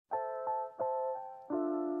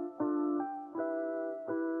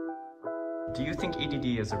Do you think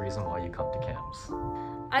EDD is the reason why you come to CAMS?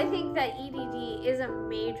 I think that EDD is a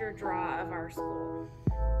major draw of our school.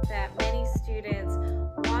 That many students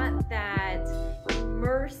want that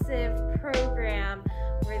immersive program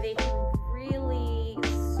where they can really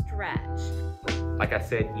stretch. Like I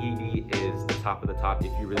said, EDD is the top of the top.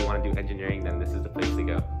 If you really want to do engineering, then this is the place to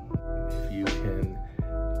go. If you can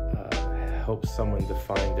help someone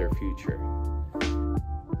define their future,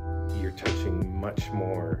 you're touching much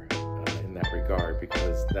more in that regard,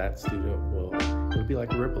 because that student it'll be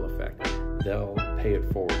like a ripple effect. They'll pay it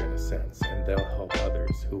forward in a sense, and they'll help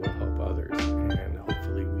others who will help others. And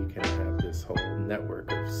hopefully we can have this whole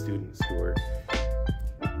network of students who are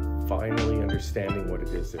finally understanding what it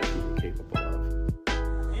is they're truly capable of.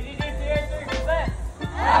 EDD-CARPA presents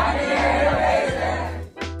Avenir Documentary.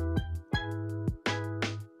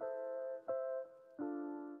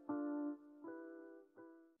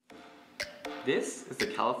 This is the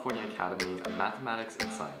California Academy of Mathematics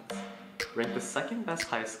and Science. Ranked the second best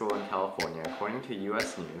high school in California according to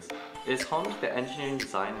US News, it is home to the Engineering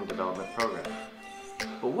Design and Development program.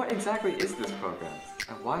 But what exactly is this program,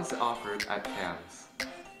 and why is it offered at CAMS?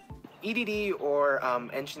 EDD, or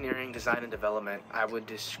Engineering Design and Development, I would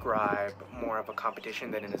describe more of a competition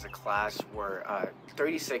than it is a class where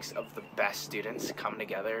 36 of the best students come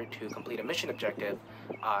together to complete a mission objective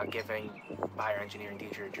given by our engineering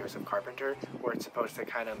teacher, Joseph Carpenter, where it's supposed to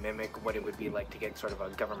kind of mimic what it would be like to get sort of a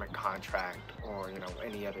government contract or, you know,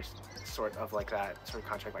 any other sort of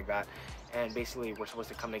contract like that. And basically we're supposed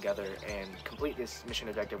to come together and complete this mission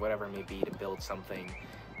objective, whatever it may be, to build something,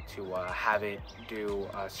 to have it do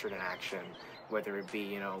a certain action, whether it be,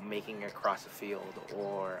 you know, making it across a field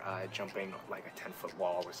or jumping like a 10-foot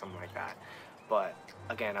wall or something like that. But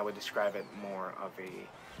again, I would describe it more of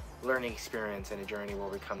a learning experience and a journey where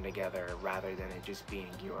we come together rather than it just being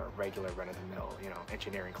your regular run-of-the-mill, you know,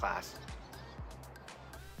 engineering class.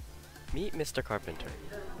 Meet Mr. Carpenter.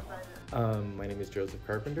 My name is Joseph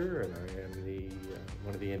Carpenter, and I am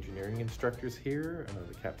one of the engineering instructors here,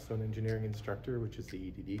 the capstone engineering instructor, which is the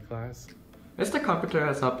EDD class. Mr. Carpenter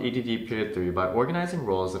has helped EDD Period 3 by organizing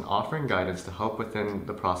roles and offering guidance to help within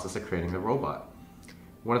the process of creating the robot.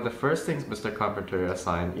 One of the first things Mr. Carpenter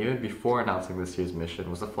assigned even before announcing this year's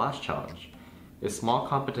mission was a flash challenge, a small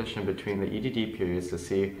competition between the EDD periods to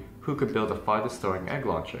see who could build the farthest throwing egg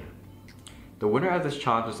launcher. The winner of this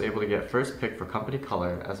challenge was able to get first pick for company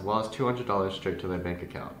color as well as $200 straight to their bank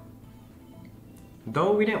account.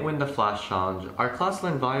 Though we didn't win the flash challenge, our class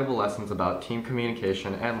learned valuable lessons about team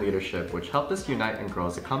communication and leadership, which helped us unite and grow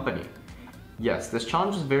as a company. Yes, this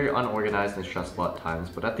challenge was very unorganized and stressful at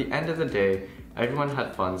times, but at the end of the day, everyone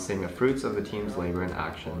had fun seeing the fruits of the team's labor in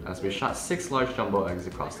action as we shot 6 large jumbo eggs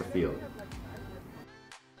across the field.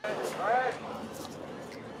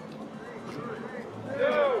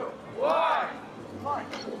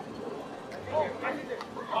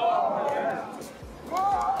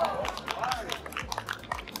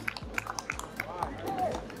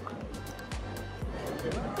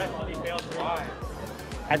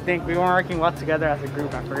 I think we weren't working well together as a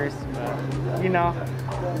group at first, but you know,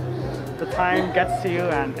 the time gets to you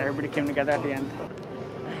and everybody came together at the end.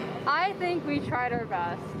 I think we tried our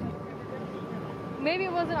best. Maybe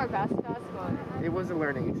it wasn't our best, but It was a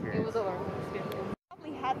learning experience. it was a learning experience.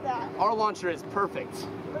 We had that. Our launcher is perfect.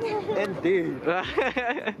 Indeed.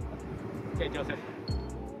 Okay, Joseph.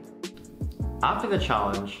 After the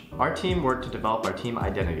challenge, our team worked to develop our team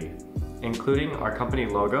identity, including our company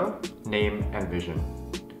logo, name, and vision.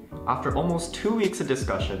 After almost 2 weeks of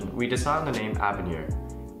discussion, we decided on the name Avenir,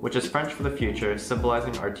 which is French for the future,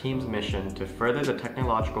 symbolizing our team's mission to further the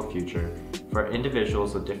technological future for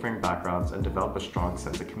individuals with differing backgrounds and develop a strong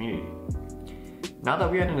sense of community. Now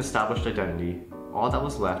that we had an established identity, all that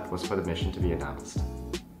was left was for the mission to be announced.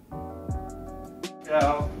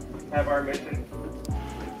 Now, have our mission,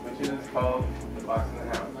 which is called The Fox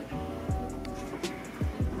and the Hound.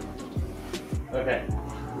 Okay.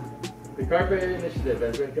 The CARPA Initiative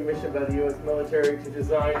has been commissioned by the U.S. military to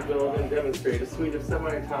design, build, and demonstrate a suite of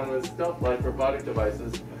semi-autonomous stealth-like robotic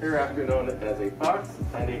devices, hereafter known as a fox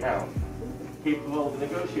and a hound, capable of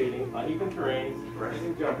negotiating uneven terrains, running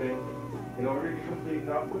and jumping, in order to complete an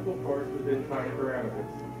obstacle course within defined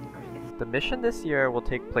parameters. The mission this year will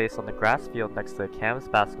take place on the grass field next to the CAMS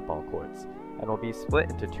basketball courts, and will be split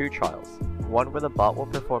into 2 trials, one where the bot will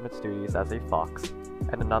perform its duties as a fox,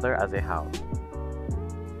 and another as a hound.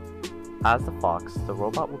 As the fox, the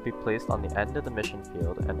robot will be placed on the end of the mission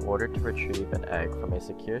field and ordered to retrieve an egg from a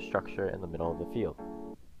secure structure in the middle of the field.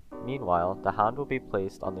 Meanwhile, the hound will be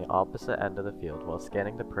placed on the opposite end of the field while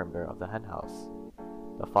scanning the perimeter of the henhouse.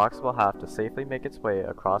 The fox will have to safely make its way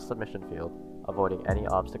across the mission field, avoiding any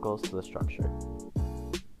obstacles to the structure.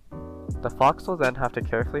 The fox will then have to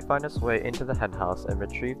carefully find its way into the henhouse and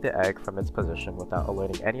retrieve the egg from its position without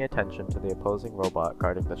alerting any attention to the opposing robot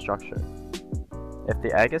guarding the structure. If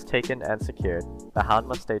the egg is taken and secured, the hound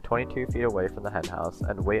must stay 22 feet away from the henhouse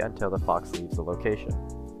and wait until the fox leaves the location.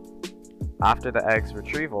 After the egg's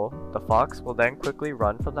retrieval, the fox will then quickly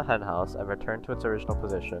run from the henhouse and return to its original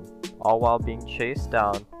position, all while being chased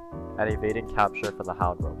down and evading capture from the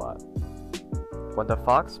hound robot. When the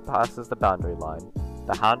fox passes the boundary line,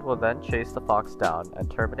 the hound will then chase the fox down and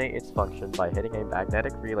terminate its function by hitting a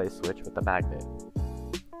magnetic relay switch with the magnet.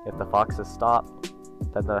 If the fox is stopped,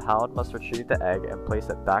 then the hound must retrieve the egg and place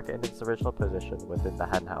it back in its original position within the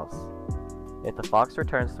henhouse. If the fox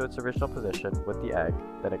returns to its original position with the egg,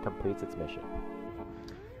 then it completes its mission.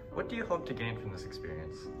 What do you hope to gain from this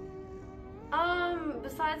experience?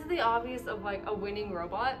 Besides the obvious of like a winning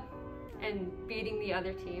robot and beating the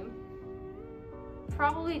other team,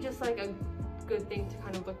 probably just like a good thing to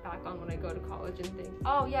kind of look back on when I go to college and think,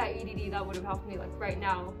 oh yeah, EDD, that would have helped me like right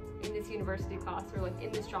now in this university class or like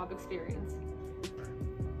in this job experience.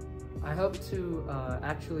 I hope to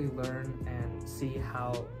actually learn and see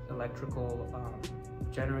how electrical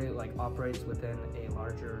generally like operates within a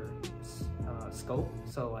larger scope.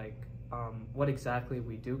 So like what exactly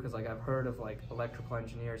we do, because like I've heard of like electrical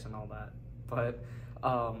engineers and all that, but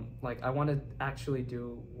like I want to actually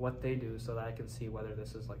do what they do so that I can see whether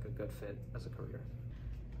this is like a good fit as a career.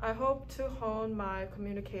 I hope to hone my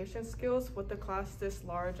communication skills with the class this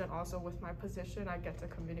large, and also with my position I get to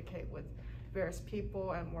communicate with various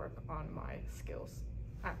people and work on my skills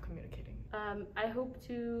at communicating. I hope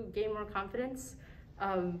to gain more confidence.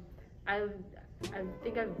 I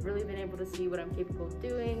think I've really been able to see what I'm capable of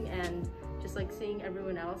doing, and just like seeing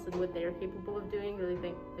everyone else and what they're capable of doing really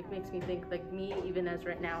makes me think like me, even as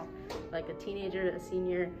right now, like a teenager, a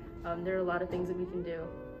senior, there are a lot of things that we can do.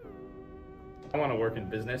 I want to work in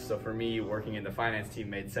business, so for me, working in the finance team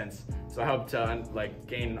made sense. So I hope to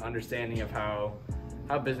gain understanding of how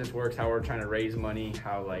business works, how we're trying to raise money,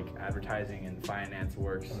 how like advertising and finance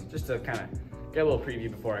works, just to kind of get a little preview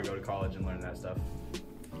before I go to college and learn that stuff.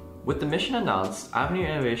 With the mission announced, Avenir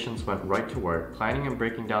Innovations went right to work, planning and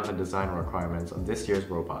breaking down the design requirements of this year's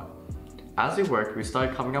robot. As we worked, we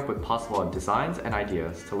started coming up with possible designs and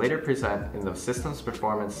ideas to later present in the Systems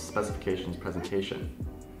Performance Specifications presentation.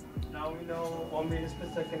 Now we know 1 meters per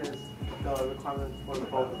second is the requirement for the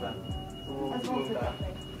both of them. So we'll move that.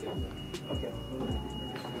 Okay.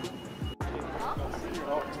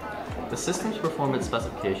 The Systems Performance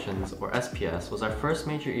Specifications, or SPS, was our first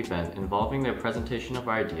major event involving the presentation of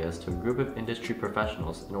our ideas to a group of industry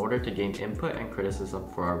professionals in order to gain input and criticism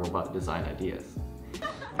for our robot design ideas.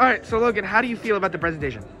 Alright, so Logan, how do you feel about the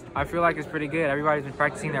presentation? I feel like it's pretty good. Everybody's been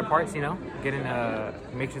practicing their parts, you know,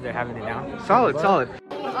 make sure they're having it down. Solid, solid.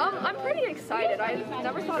 I'm pretty excited. I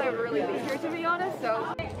never thought I would really be here, to be honest.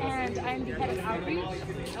 And I'm the head of outreach.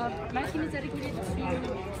 My team is dedicated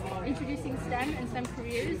to introducing STEM and STEM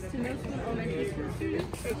careers to middle school and elementary school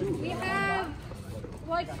students. We have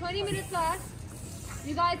like 20 minutes left.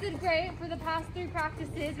 You guys did great for the past 3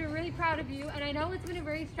 practices. We're really proud of you. And I know it's been a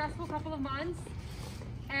very stressful couple of months.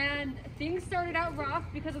 And things started out rough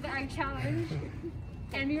because of the egg challenge.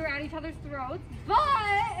 And we were at each other's throats,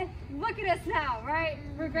 but look at us now, right?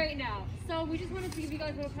 We're great now. So we just wanted to give you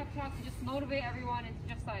guys a little pep talk to just motivate everyone and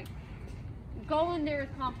to just like go in there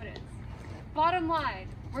with confidence. Bottom line,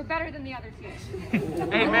 we're better than the other team.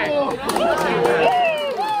 Amen.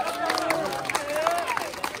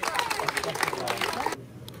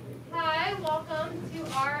 Hi, welcome to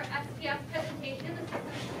our SPS presentation, the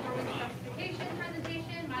Systems Performance Specification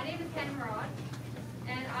presentation. My name is Ken Murad.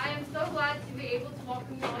 And I am so glad to be able to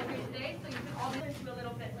welcome you all here today, so you can all listen to a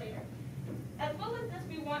little bit later. As well as this,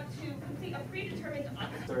 we want to complete a predetermined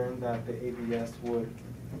concern that the ABS would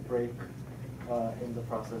break in the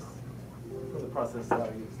process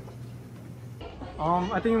used.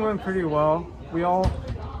 I think it went pretty well. We all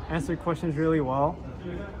answered questions really well.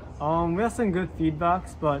 We had some good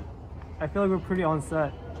feedbacks, but I feel like we're pretty on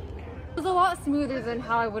set. It was a lot smoother than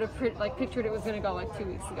how I would have pictured it was going to go like 2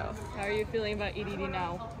 weeks ago. How are you feeling about EDD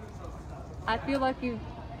now? I feel like we've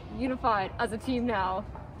unified as a team now.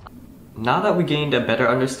 Now that we gained a better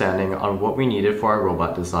understanding on what we needed for our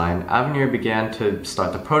robot design, Avenir began to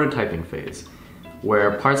start the prototyping phase,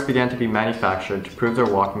 where parts began to be manufactured to prove their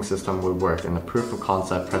walking system would work in the proof of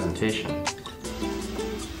concept presentation.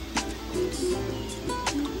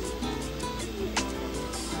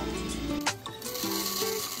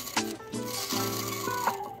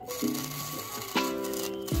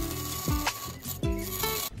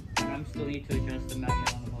 To adjust the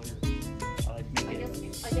magnet on the motor.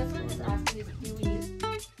 I guess I'm just asking these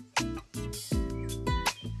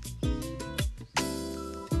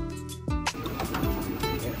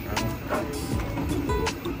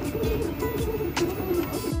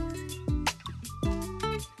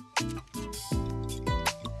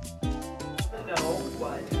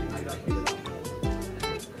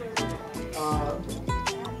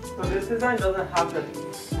this design doesn't have the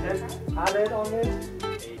tip added on it.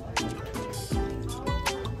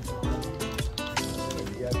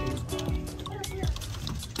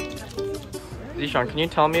 Zishan, can you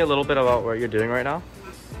tell me a little bit about what you're doing right now?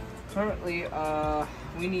 Currently,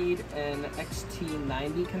 we need an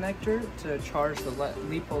XT90 connector to charge the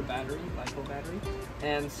LiPo battery,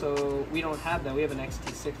 and so we don't have that. We have an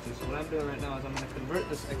XT60. So what I'm doing right now is I'm going to convert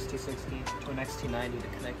this XT60 to an XT90 to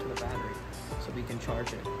connect to the battery, so we can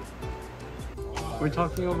charge it. We're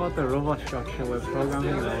talking about the robot structure with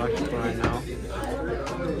programming and electrical right now.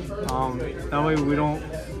 That way we don't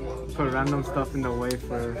put random stuff in the way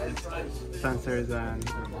for sensors and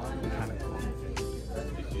mechanical.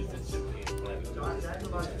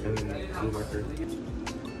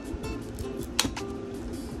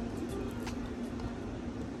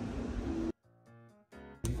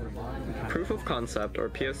 Proof of Concept, or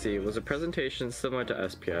POC, was a presentation similar to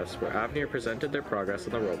SPS where Avenir presented their progress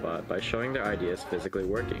on the robot by showing their ideas physically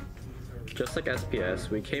working. Just like SPS,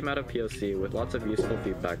 we came out of POC with lots of useful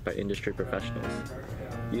feedback by industry professionals.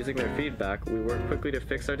 Using their feedback, we worked quickly to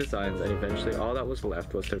fix our designs, and eventually all that was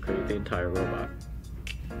left was to create the entire robot.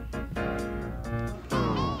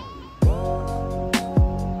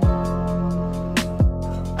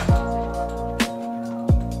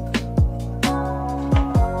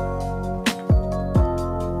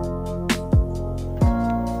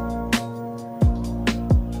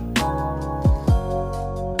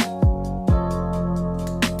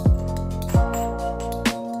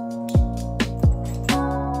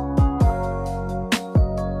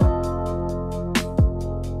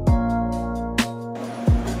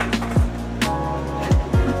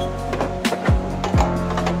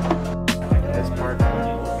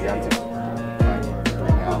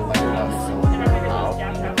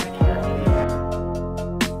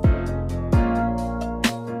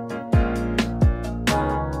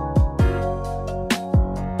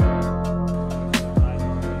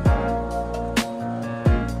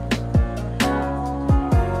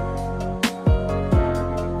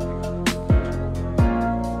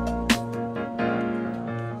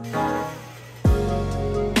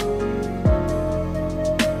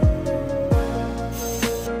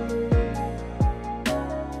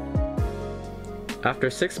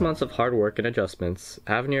 After 6 months of hard work and adjustments,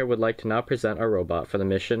 Avenir would like to now present our robot for the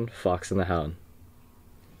mission Fox and the Hound.